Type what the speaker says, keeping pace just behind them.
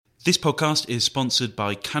This podcast is sponsored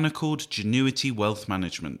by Canaccord Genuity Wealth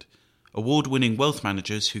Management, award-winning wealth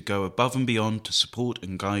managers who go above and beyond to support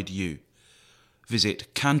and guide you.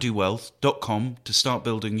 Visit candowealth.com to start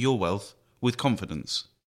building your wealth with confidence.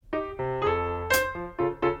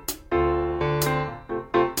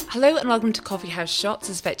 Hello and welcome to Coffee House Shots,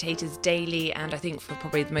 a Spectator's daily and I think for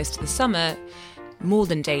probably most of the summer, more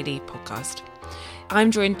than daily podcast. I'm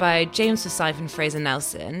joined by James Forsyth and Fraser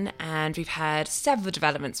Nelson, and we've had several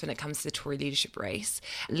developments when it comes to the Tory leadership race.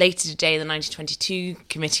 Later today, the 1922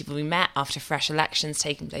 committee will be met after fresh elections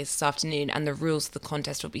taking place this afternoon, and the rules of the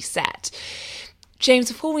contest will be set. James,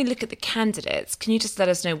 before we look at the candidates, can you just let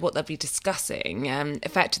us know what they'll be discussing?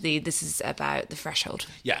 Effectively, this is about the threshold.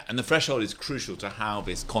 Yeah, and the threshold is crucial to how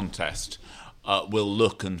this contest will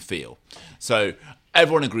look and feel. So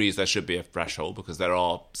everyone agrees there should be a threshold because there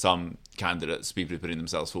are some candidates, people who are putting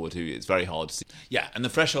themselves forward who it's very hard to see. Yeah, and the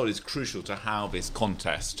threshold is crucial to how this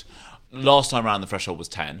contest... Last time around, the threshold was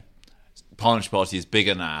 10. Parliamentary Party is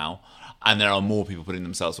bigger now, and there are more people putting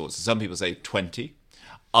themselves forward. So some people say 20.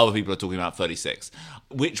 Other people are talking about 36.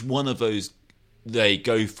 Which one of those they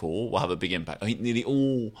go for will have a big impact. I think nearly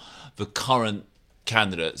all the current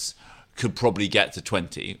candidates could probably get to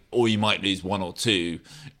 20, or you might lose one or two,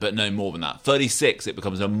 but no more than that. 36, it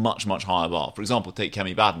becomes a much, much higher bar. For example, take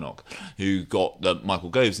Kemi Badenoch, who got the Michael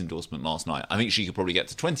Gove's endorsement last night. I think she could probably get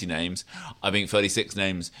to 20 names. I think 36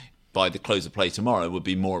 names by the close of play tomorrow would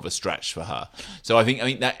be more of a stretch for her. So I think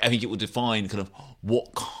it will define kind of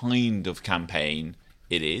what kind of campaign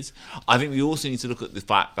it is. I think we also need to look at the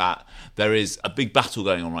fact that there is a big battle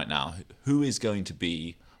going on right now. Who is going to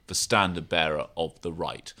be the standard bearer of the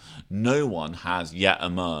right? No one has yet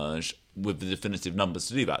emerged with the definitive numbers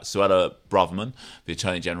to do that. Suella Braverman, the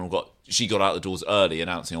Attorney General, got out the doors early,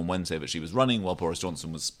 announcing on Wednesday that she was running while Boris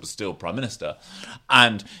Johnson was still Prime Minister.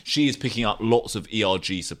 And she is picking up lots of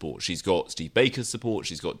ERG support. She's got Steve Baker's support.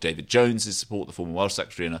 She's got David Jones's support, the former Welsh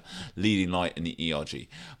Secretary, and a leading light in the ERG.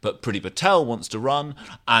 But Priti Patel wants to run,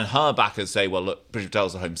 and her backers say, well, look, Priti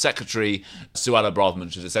Patel's the Home Secretary. Suella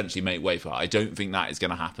Braverman should essentially make way for her. I don't think that is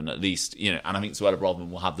going to happen, at least, and I think Suella Braverman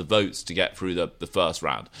will have the votes to get through the first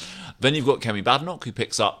round. Then you've got Kemi Badenoch, who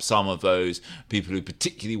picks up some of those people who are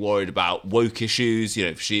particularly worried about woke issues.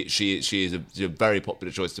 She is a very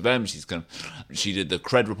popular choice to them. She did the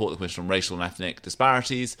CRED report, the Commission on Racial and Ethnic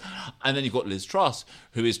Disparities. And then you've got Liz Truss,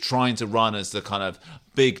 who is trying to run as the kind of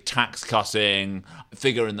big tax-cutting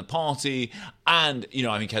figure in the party, and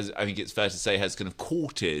I think it's fair to say has kind of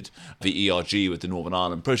courted the ERG with the Northern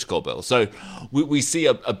Ireland Protocol Bill. So we see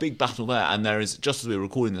a big battle there, and there is, just as we're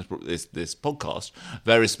recording this podcast,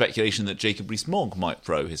 there is speculation that Jacob Rees-Mogg might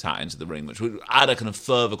throw his hat into the ring, which would add a kind of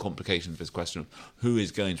further complication to this question of who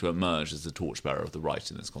is going to emerge as the torchbearer of the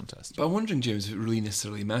right in this contest. But I'm wondering, James, if it really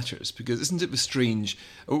necessarily matters, because isn't it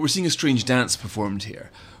we're seeing a strange dance performed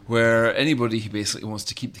here, where anybody who basically wants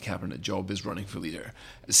to keep the cabinet job is running for leader.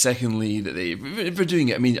 Secondly, that if they're doing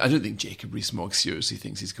it, I don't think Jacob Rees-Mogg seriously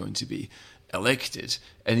thinks he's going to be elected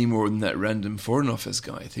any more than that random Foreign Office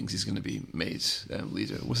guy thinks he's going to be made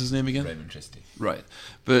leader. What's his name again? Raymond Christie. Right.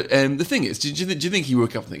 But the thing is, do you think he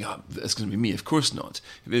woke up and think, that's going to be me? Of course not.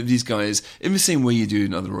 These guys, in the same way you do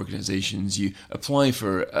in other organisations, you apply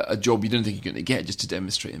for a job you don't think you're going to get just to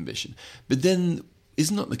demonstrate ambition. But then,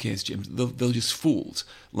 isn't that the case, James? They'll just fold.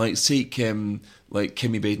 Like, take Kemi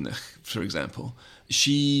Badenoch, for example.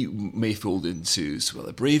 She may fold into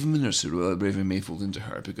Suella Braverman, or Suella Braverman may fold into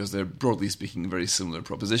her, because they're, broadly speaking, a very similar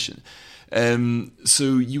proposition.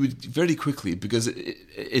 So you would very quickly, because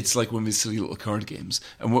it's like one of these silly little card games,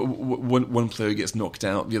 and one player gets knocked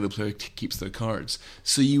out, the other player keeps their cards.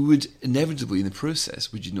 So you would inevitably, in the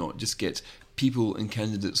process, would you not, just get people and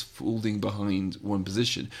candidates folding behind one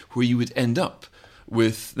position, where you would end up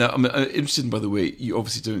with... Now, I'm interested in, by the way, you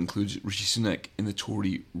obviously don't include Rishi Sunak in the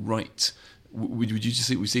Tory right. Would you just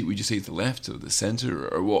say? Would you say the left or the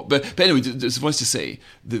centre or what? But anyway, suffice to say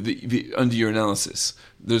that under your analysis,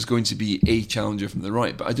 there's going to be a challenger from the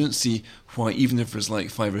right. But I don't see why, even if there's like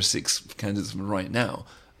 5 or 6 candidates from the right now,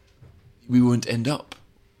 we won't end up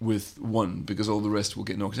with one, because all the rest will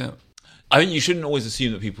get knocked out. I think you shouldn't always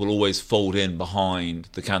assume that people always fold in behind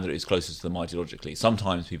the candidate who's closest to them ideologically.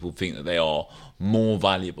 Sometimes people think that they are more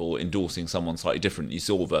valuable endorsing someone slightly different. You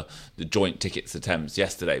saw the joint tickets attempts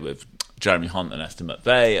yesterday with Jeremy Hunt and Esther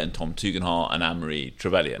McVeigh and Tom Tugendhat and Anne-Marie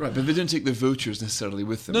Trevelyan. Right, but they don't take the voters necessarily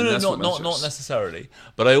with them. No, not necessarily.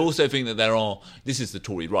 But I also think that this is the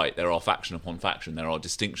Tory right, there are faction upon faction, there are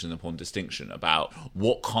distinction upon distinction about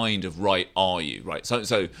what kind of right are you, right?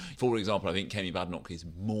 So for example, I think Kemi Badenoch is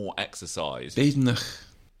more exercised. Badenoch.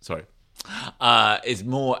 Sorry. is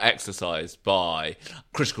more exercised by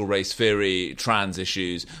critical race theory, trans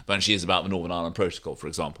issues, than she is about the Northern Ireland Protocol, for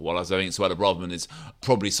example. Whereas I think Suella Braverman is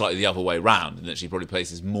probably slightly the other way round, in that she probably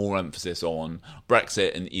places more emphasis on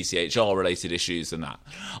Brexit and ECHR-related issues than that.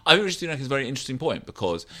 I think Rishi Sunak is a very interesting point,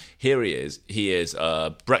 because here he is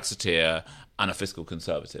a Brexiteer and a fiscal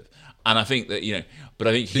conservative. And I think that, but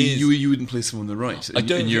I think you wouldn't place him on the right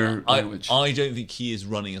in your language. I don't think he is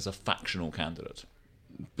running as a factional candidate.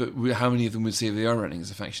 But how many of them would say they are running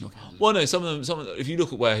as a factional candidate? Well, no, some of them. If you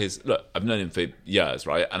look at where I've known him for years,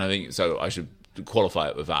 right? And I think so. I should qualify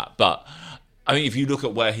it with that. But I think if you look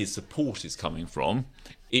at where his support is coming from,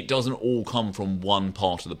 it doesn't all come from one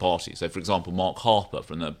part of the party. So, for example, Mark Harper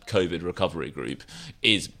from the COVID recovery group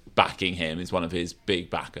is backing him, is one of his big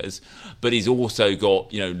backers, but he's also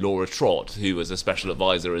got Laura Trott, who was a special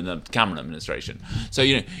advisor in the Cameron administration. So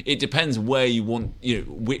it depends where you want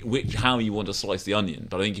how you want to slice the onion.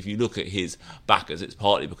 But I think if you look at his backers, it's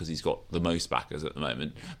partly because he's got the most backers at the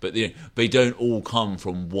moment, but they don't all come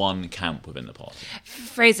from one camp within the party.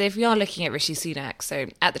 Fraser, if we are looking at Rishi Sunak, so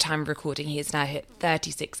at the time of recording, he has now hit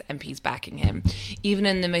 36 MPs backing him. Even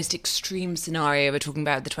in the most extreme scenario, we're talking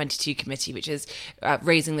about the 22 committee, which is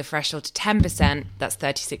raising the threshold to 10%, that's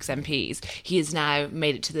 36 MPs. He has now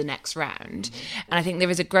made it to the next round. And I think there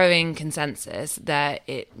is a growing consensus that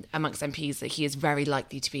amongst MPs that he is very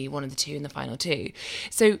likely to be one of the two in the final two.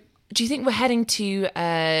 So do you think we're heading to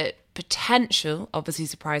a potential, obviously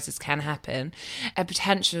surprises can happen, a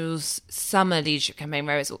potential summer leadership campaign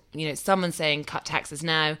where it's, someone saying cut taxes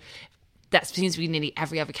now? That seems to be nearly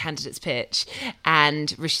every other candidate's pitch.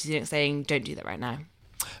 And Rishi Sunak saying, don't do that right now.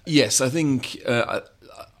 Yes, I think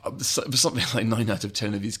something like 9 out of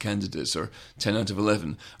 10 of these candidates, or 10 out of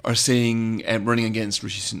 11, are saying, running against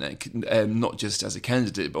Rishi Sunak, not just as a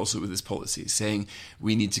candidate, but also with his policies, saying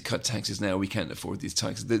we need to cut taxes now, we can't afford these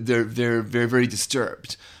taxes. They're very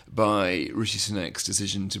disturbed by Rishi Sunak's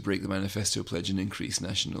decision to break the manifesto pledge and increase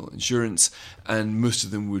national insurance, and most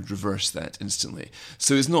of them would reverse that instantly.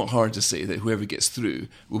 So it's not hard to say that whoever gets through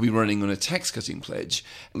will be running on a tax-cutting pledge,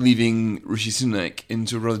 leaving Rishi Sunak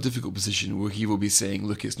into a rather difficult position where he will be saying,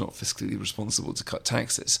 look, it's not fiscally responsible to cut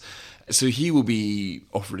taxes. So he will be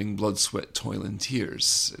offering blood, sweat, toil and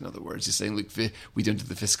tears. In other words, he's saying, look, we don't have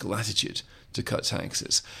the fiscal attitude to cut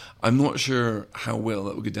taxes. I'm not sure how well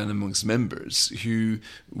that will go down amongst members who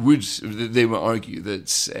would argue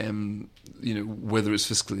that, whether it's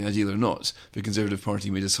fiscally ideal or not, the Conservative Party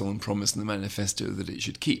made a solemn promise in the manifesto that it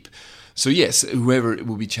should keep. So yes, whoever it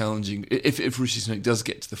will be challenging, if Rishi Sunak does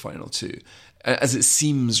get to the final two, as it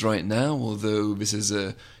seems right now, although this is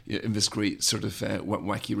in this great sort of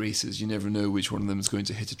wacky races, you never know which one of them is going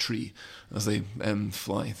to hit a tree as they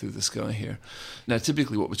fly through the sky here. Now,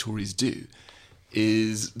 typically what the Tories do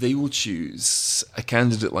is they will choose a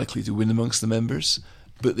candidate likely to win amongst the members,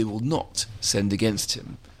 but they will not send against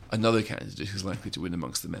him another candidate who's likely to win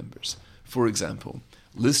amongst the members. For example,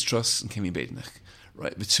 Liz Truss and Kemi Badenoch,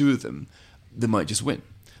 right? The two of them, they might just win.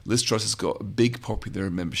 Liz Truss has got a big popular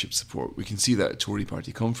membership support. We can see that at Tory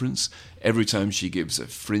party conference. Every time she gives a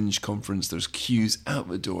fringe conference, there's queues out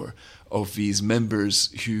the door of these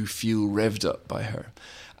members who feel revved up by her.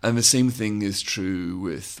 And the same thing is true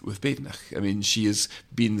with Badenoch. I mean, she has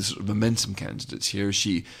been the sort of momentum candidate here.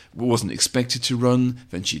 She wasn't expected to run,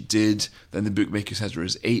 then she did. Then the bookmakers had her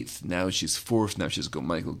as 8th. Now she's 4th. Now she's got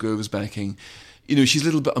Michael Gove's backing. She's a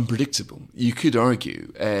little bit unpredictable. You could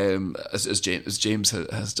argue, as James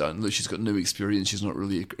has done, look, she's got no experience. She's not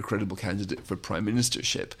really a credible candidate for prime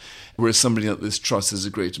ministership. Whereas somebody like Liz Truss is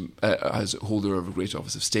as a holder of a great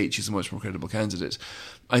office of state, she's a much more credible candidate.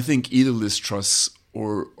 I think either Liz Truss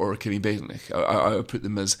or Kemi Badenoch, I would put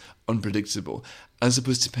them as unpredictable. As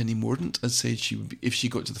opposed to Penny Mordaunt, I'd say if she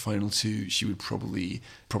got to the final two, she would probably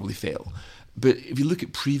fail. But if you look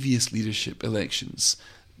at previous leadership elections,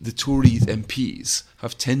 the Tory MPs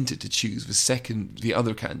have tended to choose the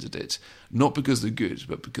other candidate, not because they're good,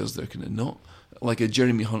 but because they're kind of not. Like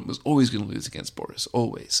Jeremy Hunt was always going to lose against Boris,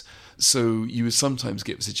 always. So you would sometimes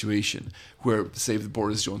get a situation where, say, the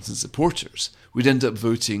Boris Johnson supporters would end up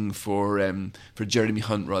voting for Jeremy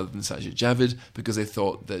Hunt rather than Sajid Javid because they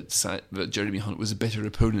thought that Jeremy Hunt was a better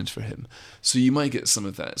opponent for him. So you might get some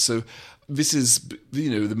of that. So this is,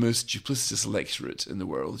 the most duplicitous electorate in the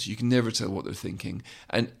world. You can never tell what they're thinking.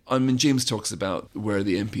 And James talks about where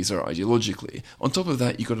the MPs are ideologically. On top of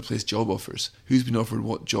that, you've got to place job offers. Who's been offered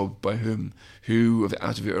what job by whom? Who,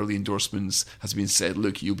 out of your early endorsements, has been said,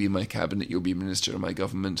 look, you'll be in my cabinet, you'll be minister of my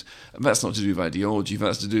government. And that's not to do with ideology.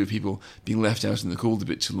 That's to do with people being left out in the cold a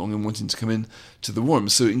bit too long and wanting to come in to the warm.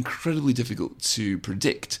 So incredibly difficult to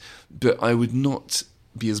predict. But I would not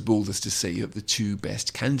be as bold as to say that the two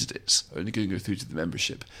best candidates are going to go through to the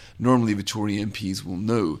membership. Normally the Tory MPs will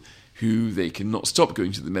know who they cannot stop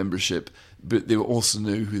going to the membership, but they will also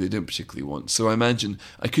know who they don't particularly want. So I imagine,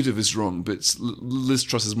 I could have this wrong, but Liz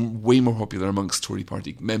Truss is way more popular amongst Tory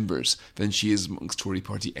party members than she is amongst Tory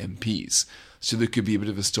party MPs. So there could be a bit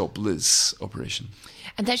of a stop Liz operation.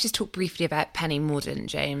 And let's just talk briefly about Penny Mordaunt,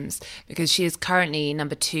 James, because she is currently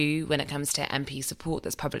number 2 when it comes to MP support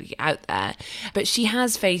that's publicly out there. But she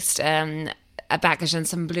has faced a backlash and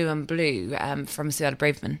some blue on blue from Suella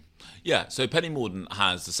Braverman. Yeah, so Penny Mordaunt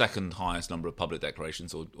has the second highest number of public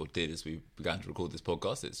declarations, or did as we began to record this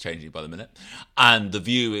podcast. It's changing by the minute. And the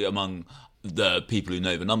view among the people who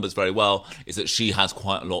know the numbers very well is that she has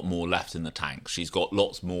quite a lot more left in the tank. She's got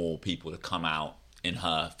lots more people to come out in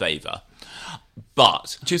her favour.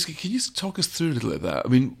 But James, can you talk us through a little of that? I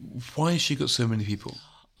mean, why has she got so many people?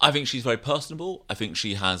 I think she's very personable. I think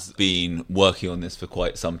she has been working on this for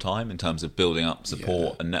quite some time in terms of building up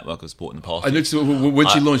support and network of support in the party. I noticed when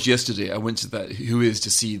she launched yesterday, I went to that Who Is to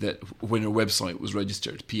see that when her website was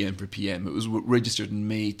registered, PM for PM. It was registered in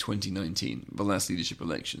May 2019, the last leadership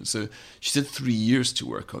election. So she's had 3 years to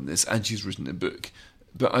work on this, and she's written a book.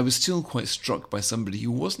 But I was still quite struck by somebody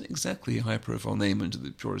who wasn't exactly a high-profile name under the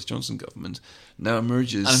Boris Johnson government, now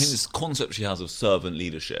emerges... And I think this concept she has of servant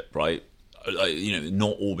leadership, right?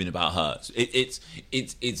 Not all been about her.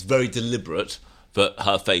 It's very deliberate that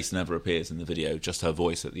her face never appears in the video, just her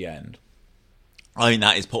voice at the end. I think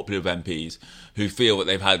that is popular with MPs who feel that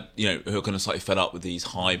they've had, who are kind of slightly fed up with these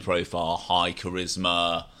high-profile, high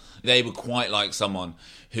charisma. They would quite like someone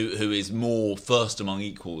who is more first among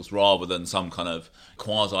equals rather than some kind of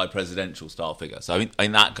quasi-presidential style figure. So I think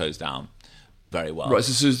that goes down very well. Right,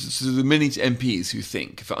 so the many MPs who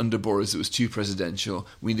think for under Boris it was too presidential,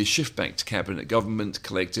 we need to shift back to cabinet government,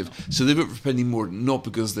 collective. So they vote for Penny Mordaunt not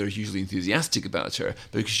because they're hugely enthusiastic about her,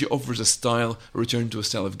 but because she offers a return to a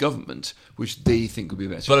style of government which they think would be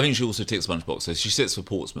better. But I think she also ticks a bunch of boxes. She sits for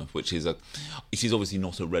Portsmouth, which is she's obviously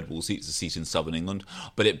not a Red Wall seat, it's a seat in southern England,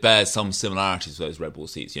 but it bears some similarities to those Red Wall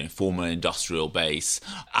seats, former industrial base,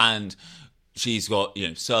 and she's got,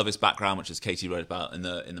 service background, which, as Katie wrote about in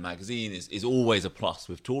the magazine, is always a plus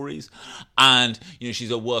with Tories. And,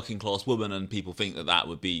 she's a working class woman, and people think that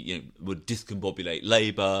would be, would discombobulate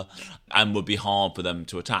Labour and would be hard for them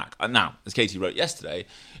to attack. And now, as Katie wrote yesterday,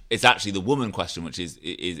 it's actually the woman question which is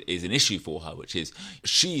an issue for her, which is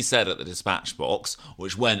she said at the dispatch box,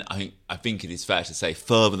 which went, I think it is fair to say,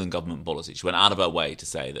 further than government policy. She went out of her way to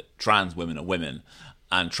say that trans women are women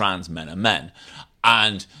and trans men are men.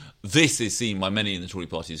 And this is seen by many in the Tory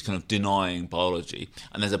party as kind of denying biology.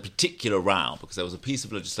 And there's a particular row because there was a piece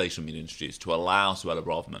of legislation being introduced to allow Suella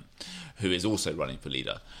Braverman, who is also running for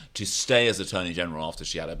leader, to stay as Attorney General after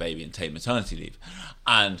she had a baby and take maternity leave.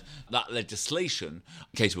 And that legislation,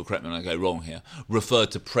 Katie will correct me when I go wrong here,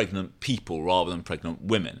 referred to pregnant people rather than pregnant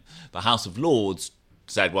women. The House of Lords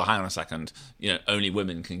said, well, hang on a second, only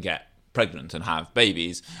women can get pregnant and have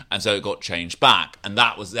babies, and so it got changed back. And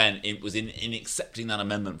that was then, it was in accepting that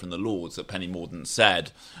amendment from the Lords that Penny Mordaunt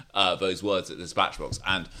said those words at the dispatch box.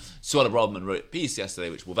 And Suella Braverman wrote a piece yesterday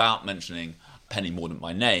which, without mentioning Penny Mordaunt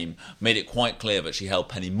by name, made it quite clear that she held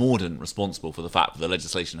Penny Mordaunt responsible for the fact that the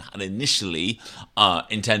legislation had initially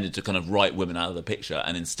intended to kind of write women out of the picture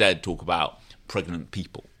and instead talk about pregnant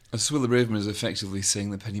people. Suella Braverman is effectively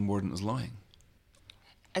saying that Penny Mordaunt is lying.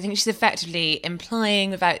 I think she's effectively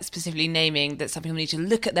implying, without specifically naming, that some people need to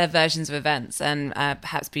look at their versions of events and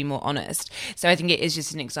perhaps be more honest. So I think it is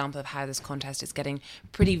just an example of how this contest is getting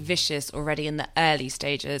pretty vicious already in the early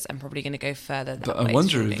stages and probably going to go further. But I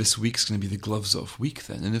wonder if this week's going to be the gloves off week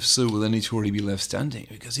then, and if so, will any Tory be left standing?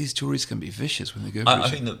 Because these Tories can be vicious when they go for I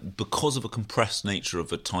think that because of a compressed nature of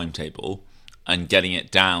the timetable and getting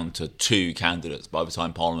it down to 2 candidates by the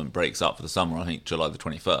time Parliament breaks up for the summer, I think July the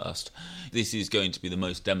 21st, this is going to be the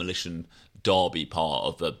most demolition derby part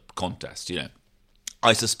of the contest,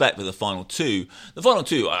 I suspect that the final two,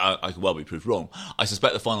 I could well be proved wrong, I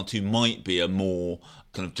suspect the final 2 might be a more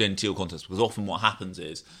kind of genteel contest, because often what happens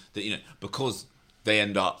is that, because they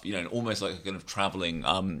end up, almost like a kind of travelling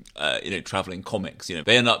comics.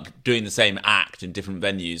 They end up doing the same act in different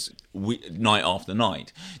venues night after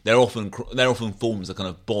night. They're often forms a kind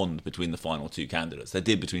of bond between the final 2 candidates. They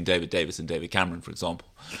did between David Davis and David Cameron, for example,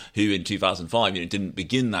 who in 2005, didn't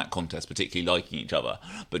begin that contest particularly liking each other,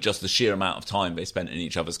 but just the sheer amount of time they spent in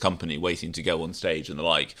each other's company, waiting to go on stage and the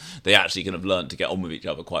like, they actually kind of learned to get on with each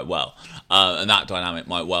other quite well. And that dynamic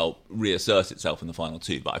might well reassert itself in the final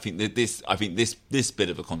 2. But I think this bit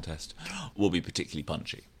of a contest will be particularly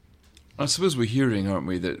punchy. I suppose we're hearing, aren't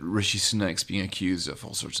we, that Rishi Sunak's being accused of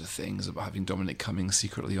all sorts of things, about having Dominic Cummings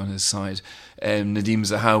secretly on his side. Nadeem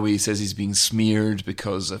Zahawi says he's being smeared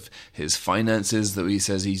because of his finances, though he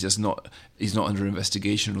says he's not under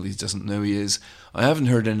investigation, or at least doesn't know he is. I haven't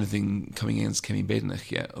heard anything coming against Kemi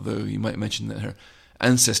Badenoch yet, although you might mention that her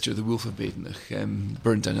ancestor, the Wolf of Badenoch,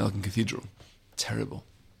 burned down Elgin Cathedral. Terrible.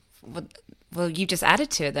 Well, you just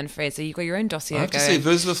added to it then, Fraser. You've got your own dossier I have to say,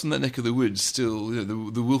 those of us from that neck of the woods still,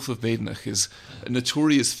 the Wolf of Badenoch is a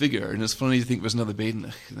notorious figure, and it's funny to think there's another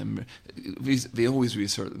Badenoch. They always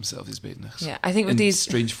reassert themselves as Badenochs. Yeah, I think with in these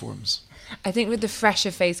strange forms. I think with the fresher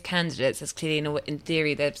faced candidates, there's clearly, in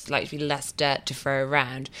theory, there's likely to be less dirt to throw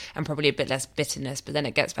around and probably a bit less bitterness. But then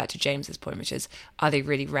it gets back to James's point, which is, are they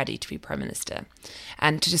really ready to be Prime Minister?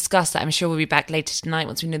 And to discuss that, I'm sure we'll be back later tonight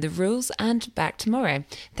once we know the rules, and back tomorrow.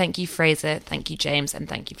 Thank you, Fraser. Thank you, James. And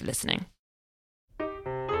thank you for listening.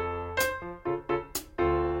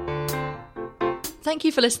 Thank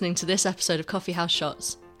you for listening to this episode of Coffee House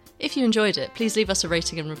Shots. If you enjoyed it, please leave us a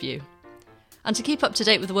rating and review. And to keep up to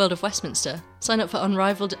date with the world of Westminster, sign up for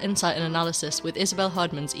unrivaled insight and analysis with Isabel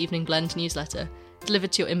Hardman's Evening Blend newsletter,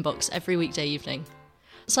 delivered to your inbox every weekday evening.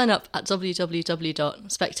 Sign up at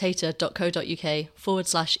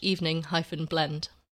www.spectator.co.uk/evening-blend.